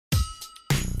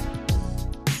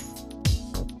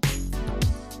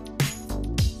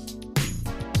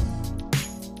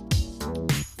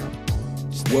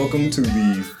Welcome to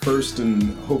the first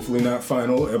and hopefully not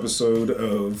final episode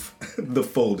of The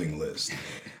Folding List.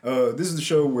 This is the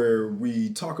show where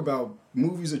we talk about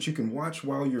movies that you can watch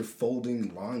while you're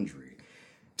folding laundry.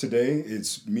 Today,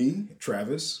 it's me,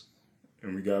 Travis,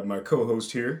 and we got my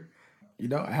co-host here. You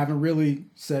know, I haven't really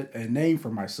set a name for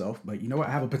myself, but you know what?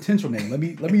 I have a potential name. Let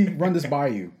me run this by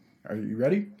you. Are you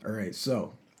ready? All right,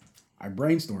 so I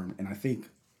brainstormed, and I think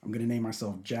I'm going to name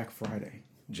myself Jack Friday.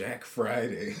 Jack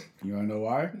Friday. You want to know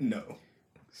why? No.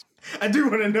 I do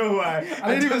want to know why.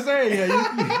 I didn't even say it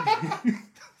yet.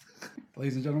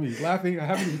 Ladies and gentlemen, he's laughing. I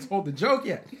haven't even told the joke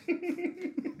yet.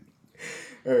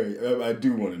 All right, I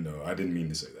do want to know. I didn't mean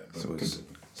to say that.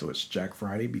 So it's Jack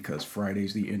Friday because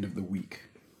Friday's the end of the week.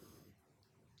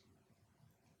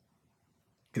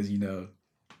 Because, you know...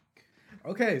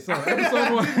 Okay, so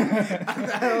episode 1.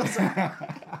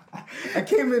 I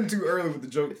came in too early with the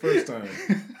joke first time.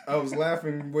 I was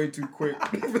laughing way too quick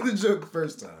for the joke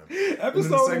first time. Episode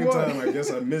the second 1. time, I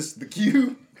guess I missed the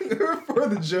cue for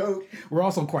the joke. We're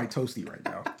also quite toasty right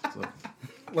now. So.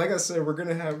 Like I said, we're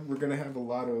gonna have a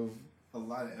lot of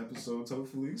episodes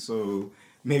hopefully. So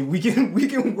maybe we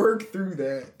can work through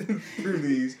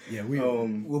these. Yeah,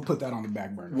 we'll put that on the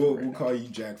back burner. We'll call you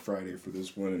Jack Friday for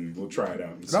this one, and we'll try it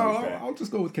out. And see I'll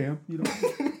just go with Cam. You know.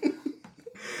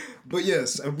 But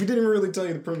yes, we didn't really tell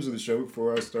you the premise of the show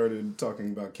before I started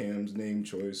talking about Cam's name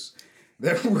choice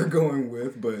that we're going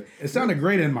with. But it sounded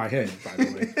great in my head, by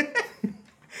the way.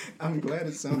 I'm glad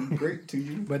it sounded great to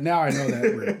you. But now I know that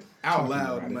we're out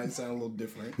loud. It might sound a little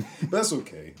different. But that's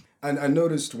okay. I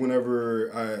noticed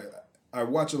whenever I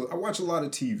watch a lot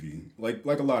of TV, like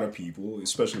a lot of people,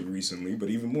 especially recently, but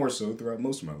even more so throughout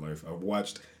most of my life. I've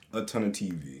watched a ton of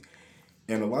TV.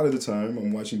 And a lot of the time,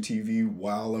 I'm watching TV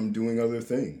while I'm doing other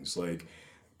things, like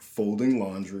folding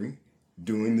laundry,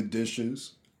 doing the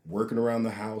dishes, working around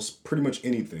the house, pretty much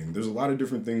anything. There's a lot of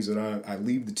different things that I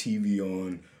leave the TV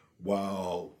on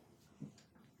while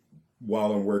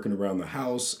I'm working around the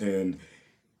house, and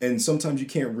sometimes you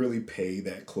can't really pay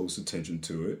that close attention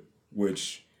to it,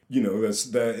 which, you know,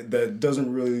 that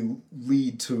doesn't really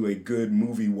lead to a good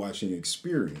movie watching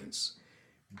experience.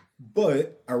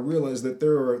 But I realized that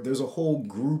there's a whole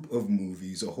group of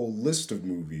movies, a whole list of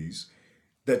movies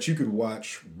that you could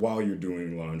watch while you're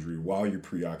doing laundry, while you're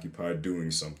preoccupied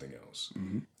doing something else.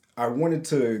 Mm-hmm. I wanted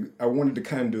to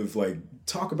kind of like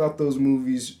talk about those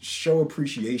movies, show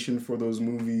appreciation for those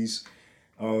movies,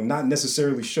 not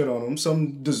necessarily shit on them.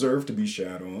 Some deserve to be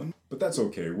shat on, but that's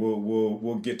okay.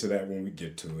 We'll get to that when we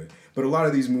get to it. But a lot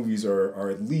of these movies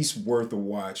are at least worth a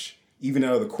watch, even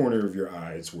out of the corner of your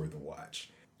eye. It's worth a watch.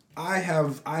 I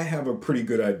have a pretty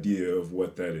good idea of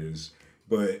what that is,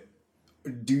 but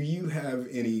do you have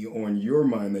any on your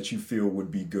mind that you feel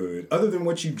would be good, other than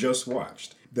what you just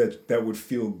watched, that would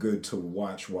feel good to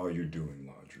watch while you're doing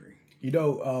laundry? You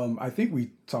know, I think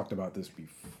we talked about this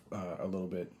a little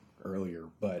bit earlier,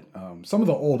 but some of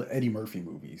the old Eddie Murphy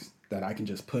movies that I can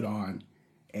just put on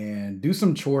and do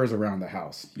some chores around the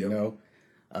house, you know?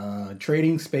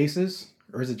 Trading Spaces,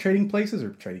 or is it Trading Places or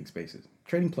Trading Spaces?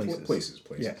 Trading Places. Places.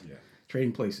 Yeah.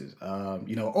 Trading Places.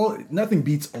 You know, nothing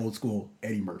beats old school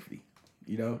Eddie Murphy.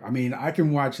 You know, I mean, I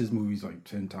can watch his movies like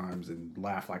 10 times and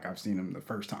laugh like I've seen them the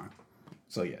first time.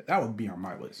 So yeah, that would be on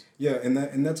my list. Yeah,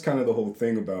 and that's kind of the whole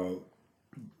thing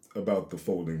about the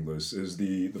folding list is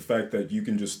the fact that you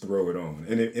can just throw it on,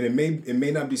 and it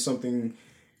may not be something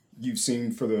you've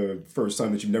seen for the first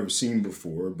time that you've never seen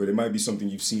before, but it might be something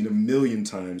you've seen a million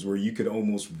times where you could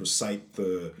almost recite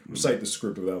the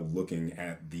script without looking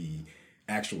at the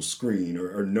actual screen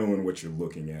or knowing what you're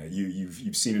looking at.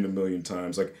 You've seen it a million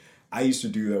times. Like I used to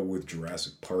do that with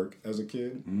Jurassic Park as a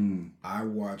kid. I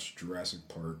watched Jurassic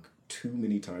Park too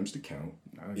many times to count.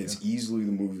 It's easily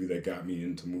the movie that got me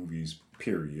into movies,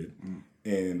 period.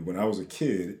 And when I was a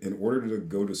kid, in order to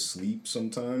go to sleep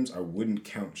sometimes, I wouldn't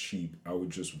count sheep. I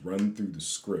would just run through the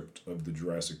script of the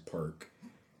Jurassic Park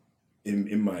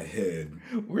in my head.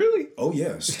 Really? Oh,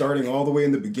 yeah. Starting all the way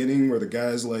in the beginning where the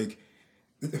guy's like,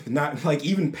 not like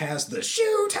even past the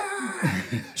shoot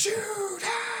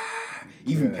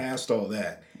even past all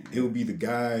that, it would be the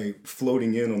guy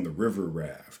floating in on the river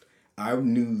raft. I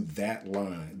knew that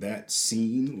line, that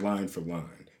scene, line for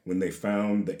line. When they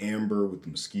found the amber with the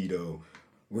mosquito,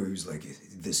 where he was like,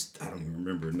 this, I don't even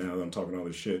remember now that I'm talking all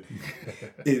this shit,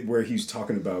 where he's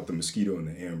talking about the mosquito and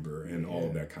the amber and all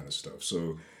of that kind of stuff.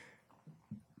 So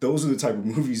those are the type of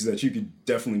movies that you could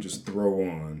definitely just throw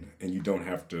on and you don't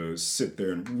have to sit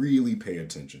there and really pay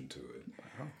attention to it.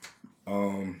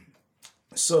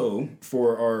 So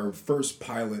for our first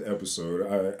pilot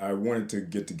episode, I wanted to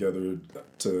get together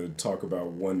to talk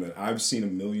about one that I've seen a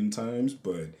million times,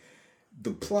 but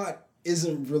the plot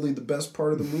isn't really the best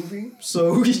part of the movie,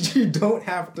 so you don't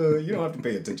have to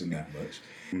pay attention that much.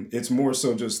 It's more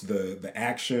so just the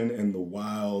action and the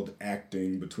wild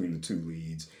acting between the two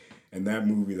leads, and that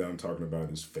movie that I'm talking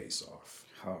about is Face Off.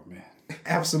 Oh man,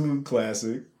 absolute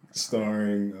classic,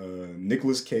 starring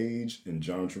Nicolas Cage and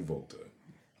John Travolta.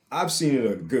 I've seen it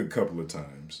a good couple of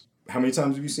times. How many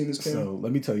times have you seen this, Cam? So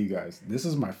let me tell you guys, this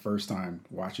is my first time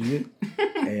watching it,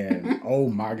 and oh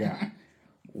my god.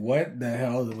 What the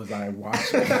hell was I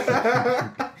watching?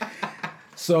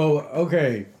 So,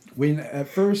 okay, when at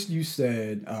first you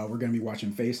said we're going to be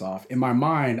watching Face Off, in my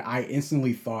mind, I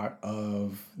instantly thought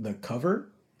of the cover.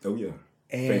 Oh, yeah.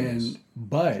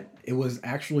 But it was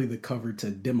actually the cover to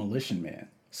Demolition Man.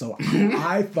 So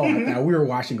I thought that we were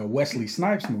watching a Wesley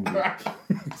Snipes movie.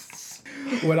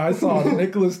 When I saw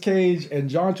Nicolas Cage and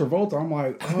John Travolta, I'm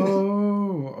like,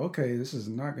 oh, okay, this is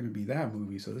not going to be that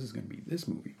movie, so this is going to be this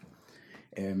movie.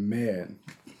 And man,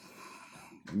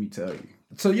 let me tell you.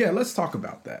 So yeah, let's talk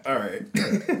about that. All right.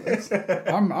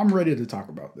 I'm ready to talk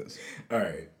about this. All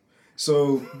right.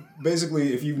 So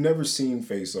basically, if you've never seen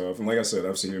Face Off, and like I said,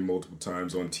 I've seen it multiple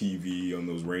times on TV on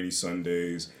those rainy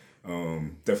Sundays.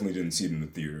 Definitely didn't see it in the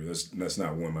theater. That's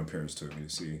not one my parents took me to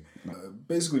see.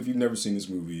 Basically, if you've never seen this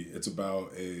movie, it's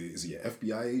about is he an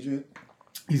FBI agent?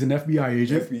 He's an FBI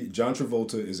agent. John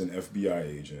Travolta is an FBI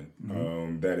agent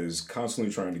that is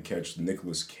constantly trying to catch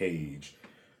Nicolas Cage.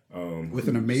 With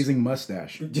an amazing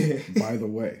mustache, by the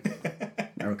way.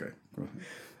 Okay. Go ahead.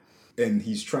 And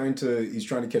he's trying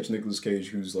to catch Nicolas Cage,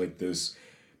 who's like this.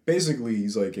 Basically,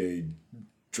 he's like a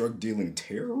drug dealing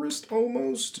terrorist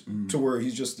almost, to where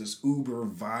he's just this uber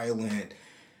violent,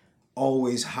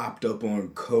 always hopped up on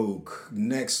coke,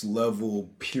 next level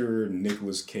pure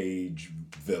Nicolas Cage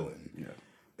villain. Yeah.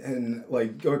 And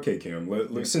like, okay,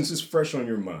 Cam, since it's fresh on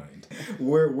your mind,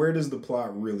 where does the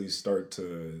plot really start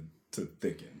to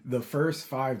thicken? The first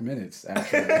 5 minutes,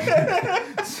 actually.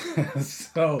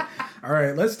 So, all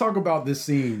right, let's talk about this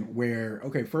scene where,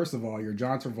 okay, first of all, you're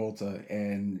John Travolta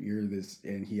and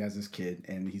and he has this kid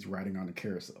and he's riding on a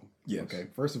carousel. Yes. Okay.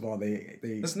 First of all, they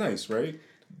that's nice, right?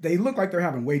 They look like they're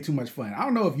having way too much fun. I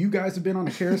don't know if you guys have been on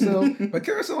a carousel, but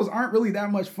carousels aren't really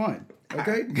that much fun.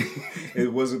 Okay.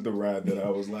 It wasn't the ride that I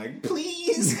was like,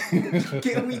 please,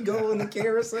 can we go on the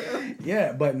carousel?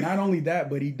 Yeah, but not only that,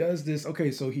 but he does this. Okay,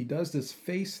 so he does this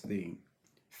face thing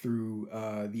through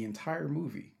the entire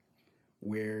movie,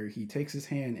 where he takes his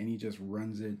hand and he just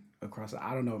runs it across.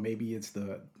 I don't know. Maybe it's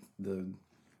the.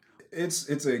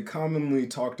 It's a commonly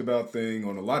talked about thing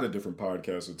on a lot of different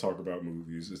podcasts that talk about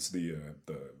movies. It's the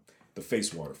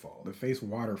face waterfall. The face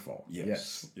waterfall.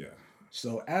 Yes. Yeah.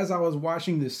 So as I was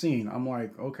watching this scene, I'm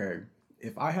like, okay,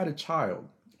 if I had a child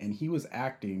and he was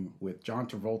acting with John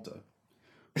Travolta,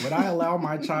 would I allow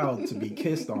my child to be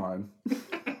kissed on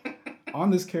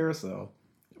this carousel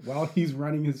while he's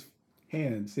running his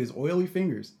hands, his oily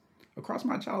fingers, across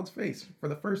my child's face for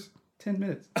the first 10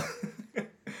 minutes?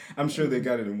 I'm sure they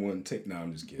got it in one take. No,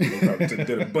 I'm just kidding. They probably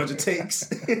did a bunch of takes.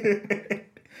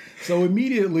 So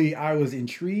immediately I was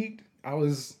intrigued. I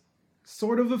was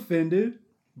sort of offended,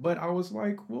 but I was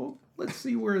like, well, let's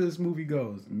see where this movie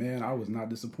goes. Man, I was not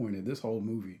disappointed. This whole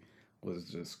movie was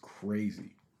just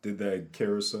crazy. Did that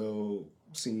carousel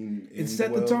scene It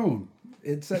set the tone.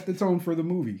 It set the tone for the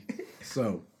movie.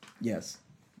 So, yes,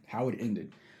 how it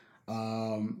ended.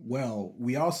 Well,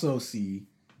 we also see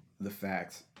the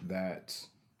fact that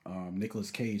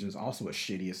Nicolas Cage is also a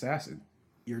shitty assassin.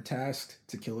 You're tasked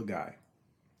to kill a guy.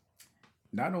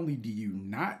 Not only do you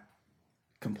not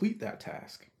complete that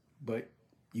task, but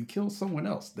you kill someone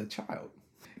else, the child,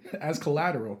 as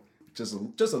collateral. Just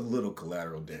a little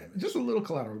collateral damage. Just a little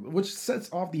collateral, which sets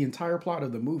off the entire plot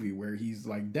of the movie, where he's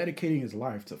like dedicating his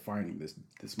life to finding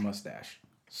this mustache.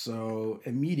 So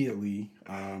immediately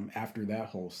after that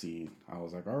whole scene, I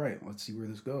was like, all right, let's see where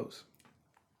this goes.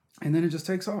 And then it just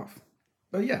takes off.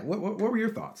 But yeah, what were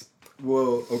your thoughts?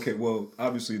 Well, okay,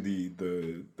 obviously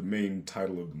the main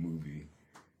title of the movie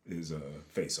is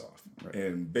Face Off. Right.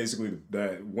 And basically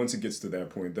that once it gets to that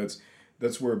point,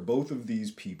 that's where both of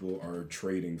these people are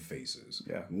trading faces.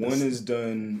 Yeah. One is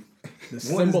done. The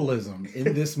symbolism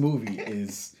in this movie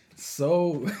is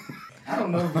so. I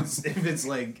don't know if it's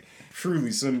like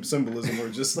truly symbolism or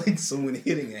just like someone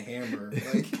hitting a hammer,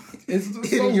 like it's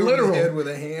so literal head with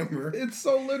a hammer. It's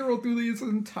so literal through this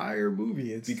entire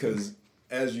movie. It's because,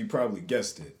 as you probably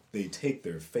guessed it, they take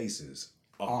their faces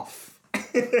off.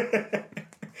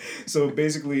 So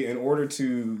basically, in order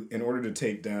to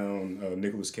take down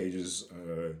Nicolas Cage's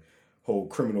whole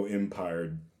criminal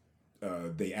empire,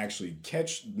 they actually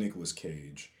catch Nicolas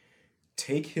Cage,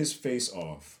 take his face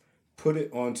off, put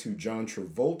it onto John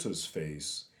Travolta's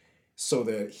face, so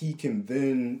that he can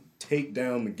then take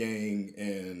down the gang.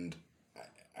 And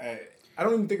I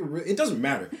don't even think it doesn't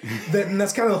matter. And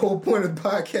that's kind of the whole point of the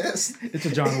podcast. It's a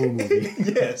John Woo movie.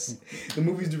 Yes, the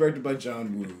movie's directed by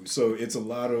John Woo, so it's a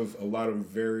lot of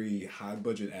very high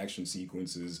budget action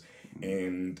sequences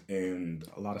and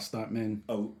a lot of stuntmen.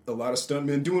 A lot of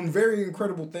stuntmen doing very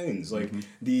incredible things. Like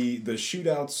the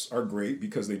shootouts are great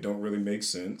because they don't really make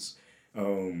sense.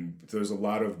 There's a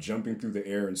lot of jumping through the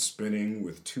air and spinning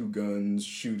with two guns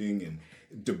shooting and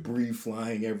debris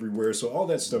flying everywhere. So all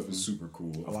that stuff is super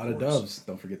cool. A lot of doves.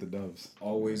 Don't forget the doves.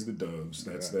 Always the doves.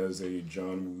 That is a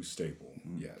John Woo staple.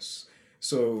 Yes.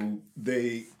 So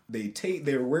they're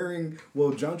wearing,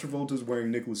 well, John Travolta's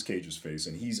wearing Nicolas Cage's face,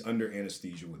 and he's under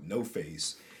anesthesia with no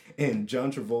face. And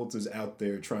John Travolta's out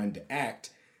there trying to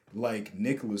act like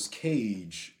Nicolas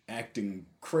Cage, acting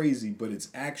crazy, but it's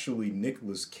actually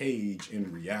Nicolas Cage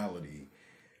in reality.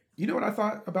 You know what I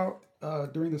thought about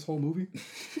during this whole movie?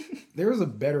 There is a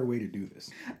better way to do this.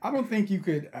 I don't think you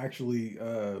could actually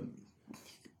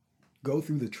go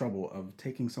through the trouble of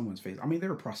taking someone's face. I mean,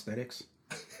 there are prosthetics.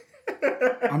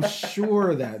 I'm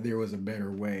sure that there was a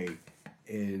better way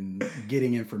in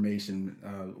getting information,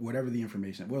 whatever the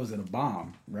information. What was it, a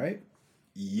bomb, right?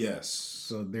 Yes.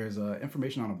 So there's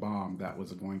information on a bomb that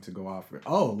was going to go off.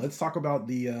 Oh, let's talk about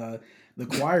the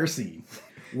choir scene.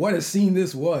 What a scene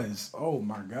this was. Oh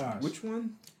my gosh. Which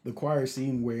one? The choir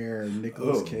scene where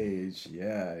Nicolas Cage,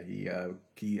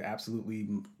 he absolutely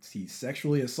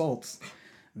sexually assaults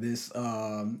this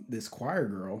choir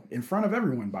girl in front of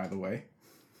everyone, by the way.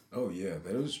 Oh yeah,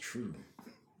 that is true.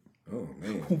 Oh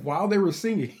man. While they were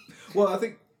singing. Well, I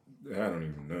don't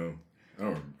even know.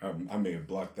 I may have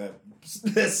blocked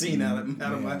that scene out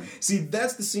of my. See,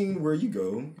 that's the scene where you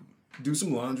go do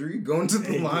some laundry, go into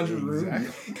the laundry room.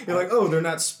 Exactly. You're like, oh, they're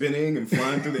not spinning and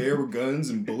flying through the air with guns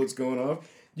and bullets going off.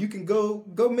 You can go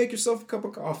make yourself a cup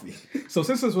of coffee. So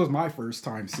since this was my first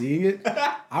time seeing it,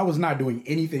 I was not doing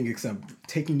anything except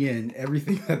taking in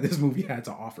everything that this movie had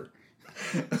to offer.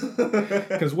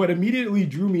 Because what immediately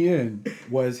drew me in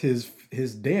was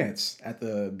his dance at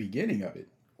the beginning of it.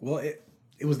 Well,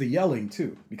 it was the yelling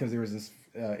too, because there was this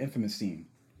infamous scene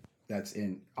that's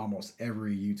in almost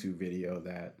every YouTube video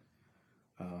that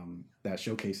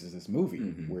showcases this movie,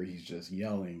 where he's just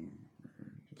yelling,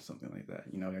 or something like that.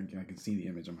 You know, I can see the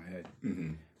image in my head.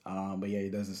 But yeah, he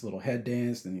does this little head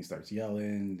dance, then he starts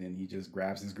yelling, then he just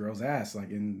grabs this girl's ass, like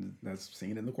that's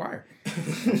singing in the choir.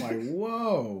 I'm like,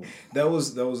 whoa. That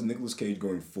was Nicolas Cage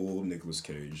going full Nicolas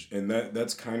Cage, and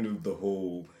that's kind of the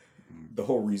whole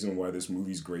reason why this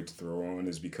movie's great to throw on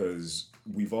is because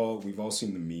we've all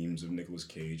seen the memes of Nicolas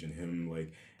Cage and him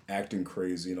like acting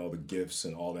crazy and all the gifs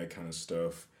and all that kind of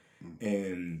stuff,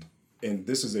 and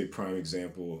this is a prime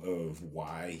example of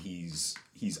why he's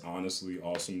honestly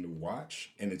awesome to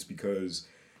watch. And it's because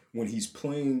when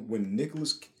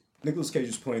Nicolas Cage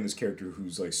is playing this character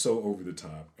who's like so over the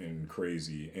top and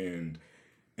crazy, and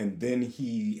then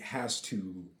he has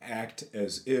to act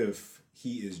as if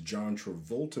he is John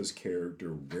Travolta's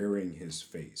character wearing his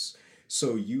face.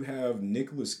 So you have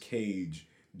Nicolas Cage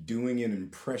doing an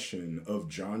impression of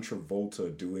John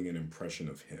Travolta doing an impression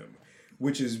of him,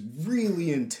 which is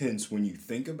really intense when you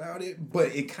think about it,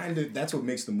 but that's what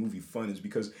makes the movie fun, is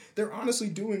because they're honestly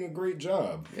doing a great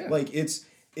job. Yeah. Like it's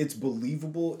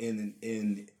believable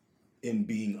in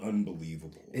being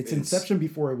unbelievable. It's Inception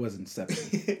before it was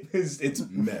Inception. It's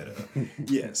meta.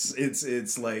 Yes,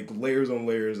 it's like layers on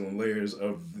layers on layers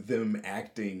of them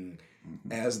acting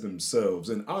as themselves,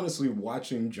 and honestly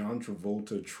watching John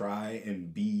Travolta try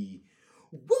and be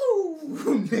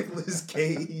Nicolas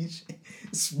Cage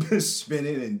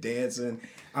spinning and dancing.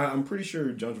 I'm pretty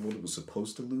sure John Travolta was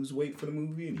supposed to lose weight for the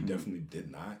movie, and he definitely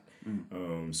did not.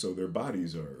 So their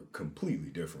bodies are completely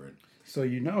different. So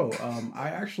I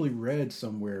actually read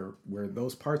somewhere where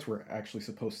those parts were actually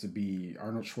supposed to be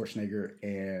Arnold Schwarzenegger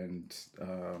and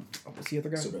what's the other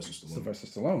guy? Sylvester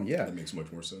Stallone. Yeah, that makes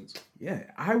much more sense. Yeah,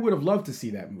 I would have loved to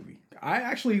see that movie. I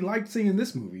actually liked seeing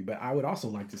this movie, but I would also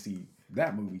like to see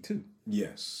that movie too.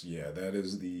 Yes, yeah, that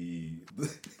is the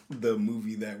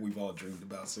movie that we've all dreamed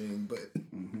about seeing, but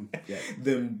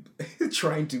them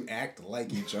trying to act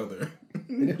like each other.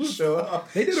 Show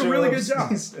off. They did a really good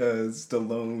job.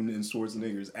 Stallone and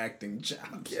Schwarzenegger's acting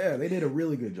jobs. Yeah, they did a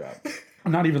really good job.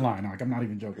 I'm not even lying. Like, I'm not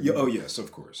even joking. Yeah, oh yes,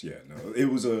 of course. Yeah, no, it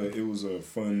was a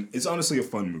fun. It's honestly a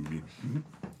fun movie.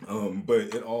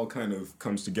 But it all kind of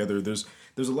comes together. There's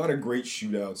a lot of great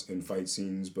shootouts and fight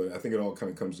scenes, but I think it all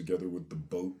kind of comes together with the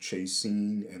boat chase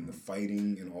scene and the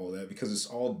fighting and all that, because it's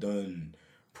all done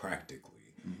practically.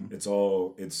 It's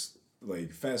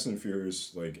like Fast and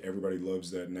Furious, like everybody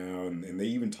loves that now, and they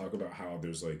even talk about how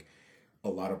there's like a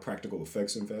lot of practical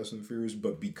effects in Fast and the Furious,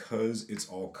 but because it's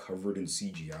all covered in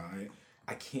CGI,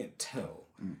 I can't tell.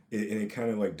 And it kind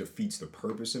of like defeats the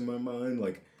purpose in my mind.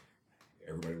 Like,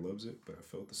 everybody loves it, but I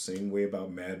felt the same way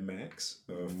about Mad Max,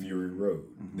 Fury Road.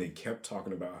 They kept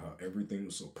talking about how everything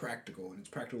was so practical and it's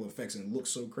practical effects and it looks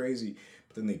so crazy,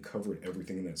 but then they covered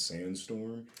everything in that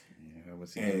sandstorm.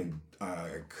 And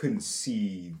I couldn't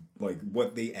see like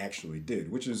what they actually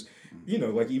did, which is, you know,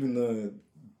 like even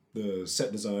the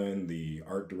set design, the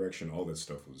art direction, all that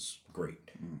stuff was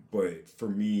great. But for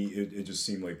me, it just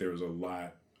seemed like there was a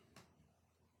lot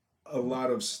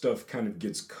of stuff kind of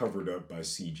gets covered up by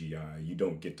CGI. You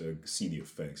don't get to see the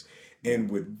effects. And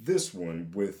with this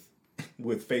one, with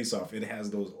Face Off, it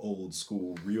has those old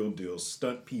school, real deal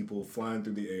stunt people flying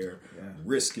through the air,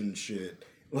 risking shit,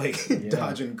 like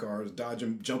dodging cars,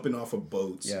 jumping off of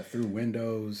boats. Yeah, through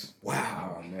windows.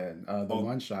 Wow. Oh, man. The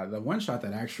one shot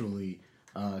that actually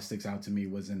sticks out to me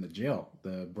was in the jail,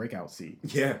 the breakout scene.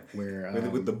 Yeah, where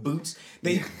with the boots,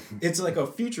 it's like a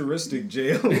futuristic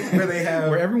jail where they have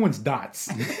where everyone's dots,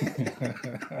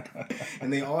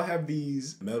 and they all have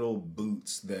these metal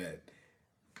boots that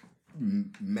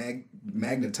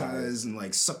magnetize and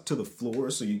like suck to the floor,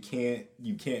 so you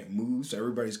can't move. So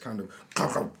everybody's kind of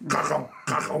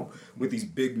with these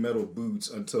big metal boots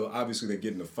until obviously they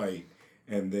get in a fight,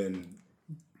 and then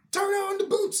turn on the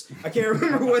boots. I can't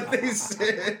remember what they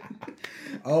said.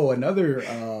 Oh, another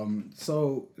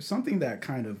so something that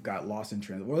kind of got lost in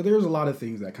translation. Well, there's a lot of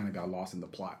things that kind of got lost in the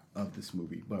plot of this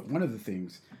movie, but one of the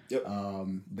things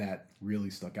that really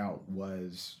stuck out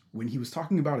was when he was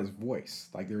talking about his voice.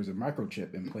 Like there was a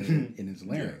microchip implanted in his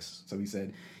larynx. So he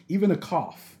said even a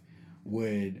cough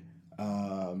would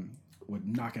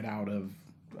knock it out of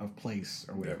place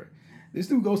or whatever. This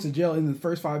dude goes to jail in the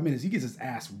first 5 minutes. He gets his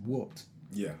ass whooped.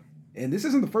 Yeah. And this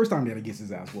isn't the first time that he gets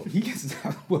his ass whooped. He gets his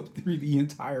ass whooped through the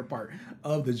entire part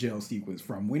of the jail sequence,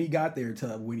 from when he got there to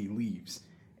when he leaves.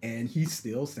 And he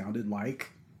still sounded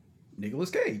like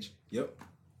Nicolas Cage. Yep.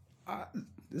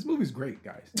 This movie's great,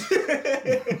 guys.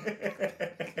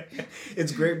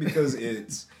 It's great because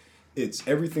it's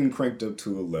everything cranked up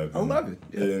to 11. 11.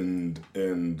 Yeah.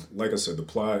 And like I said, the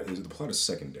plot is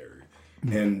secondary.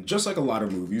 And just like a lot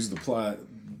of movies, the plot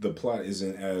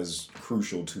isn't as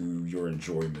crucial to your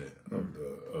enjoyment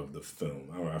of the film.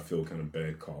 I feel kind of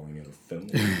bad calling it a film,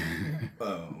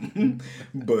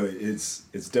 but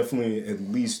it's definitely at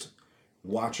least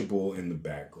watchable in the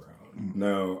background.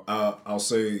 Now, I'll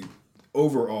say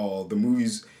overall, the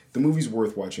movie's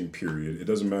worth watching. Period. It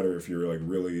doesn't matter if you're like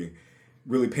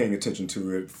really paying attention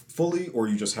to it fully or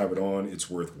you just have it on. It's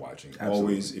worth watching. Absolutely.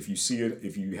 Always, if you see it,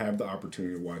 if you have the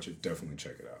opportunity to watch it, definitely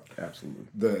check it out. Absolutely.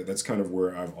 That's kind of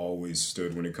where I've always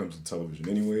stood when it comes to television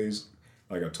anyways.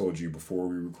 Like I told you before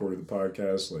we recorded the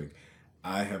podcast, like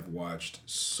I have watched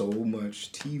so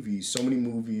much TV, so many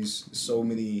movies, so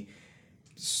many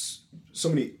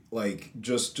like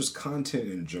just content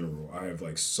in general. I have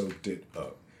like soaked it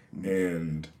up.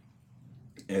 And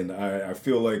I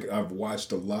feel like I've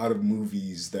watched a lot of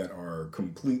movies that are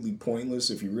completely pointless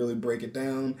if you really break it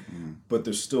down, but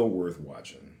they're still worth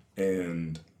watching.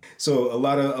 And so a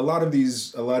lot of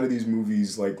these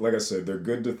movies, like I said, they're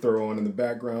good to throw on in the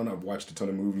background. I've watched a ton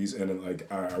of movies, and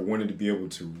like I wanted to be able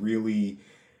to really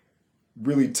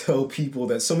tell people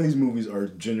that some of these movies are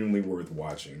genuinely worth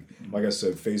watching. Like I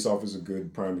said, Face Off is a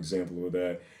good prime example of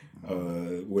that.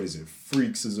 What is it?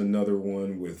 Freaks is another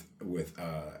one with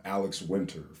Alex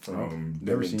Winter from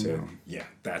never seen that. Yeah,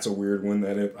 that's a weird one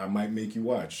that I might make you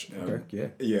watch.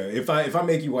 Okay, yeah. If I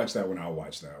make you watch that one, I'll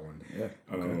watch that one. Yeah.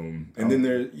 Okay. And then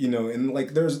there, and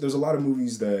like there's a lot of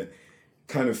movies that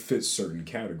kind of fit certain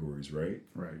categories, right?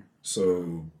 Right.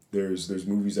 So there's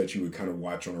movies that you would kind of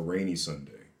watch on a rainy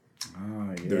Sunday.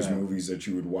 Yeah. There's movies that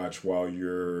you would watch while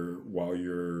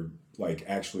you're like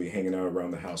actually hanging out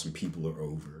around the house and people are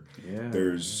over. Yeah.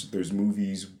 There's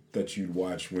movies that you'd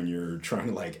watch when you're trying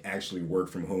to like actually work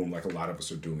from home, like a lot of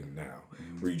us are doing now,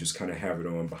 where you just kind of have it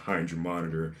on behind your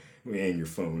monitor and your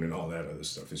phone and all that other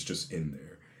stuff. It's just in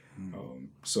there.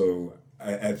 So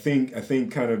I think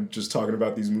kind of just talking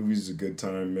about these movies is a good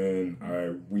time,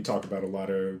 man. We talk about a lot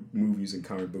of movies and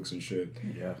comic books and shit.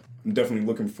 Yeah. I'm definitely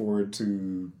looking forward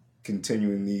to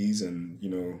continuing these, and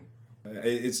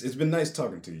it's been nice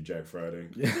talking to you, Jack Friday.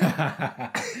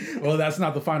 Well, that's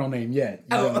not the final name yet,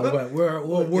 but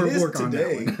we'll work on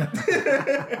that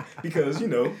one. Because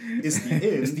it's the end.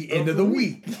 It's the end of the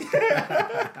week.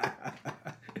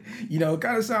 It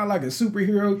kind of sound like a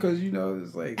superhero because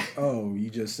it's like, oh, you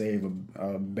just saved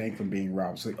a bank from being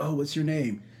robbed. It's like, oh, what's your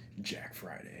name? Jack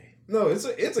Friday. No, it's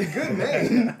a good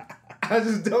name. I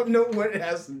just don't know what it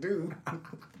has to do.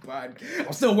 podcast.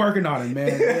 I'm still working on it,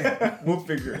 man. We'll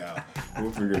figure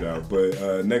it out.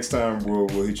 But next time we'll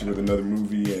hit you with another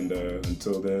movie, and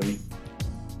until then,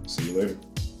 see you later.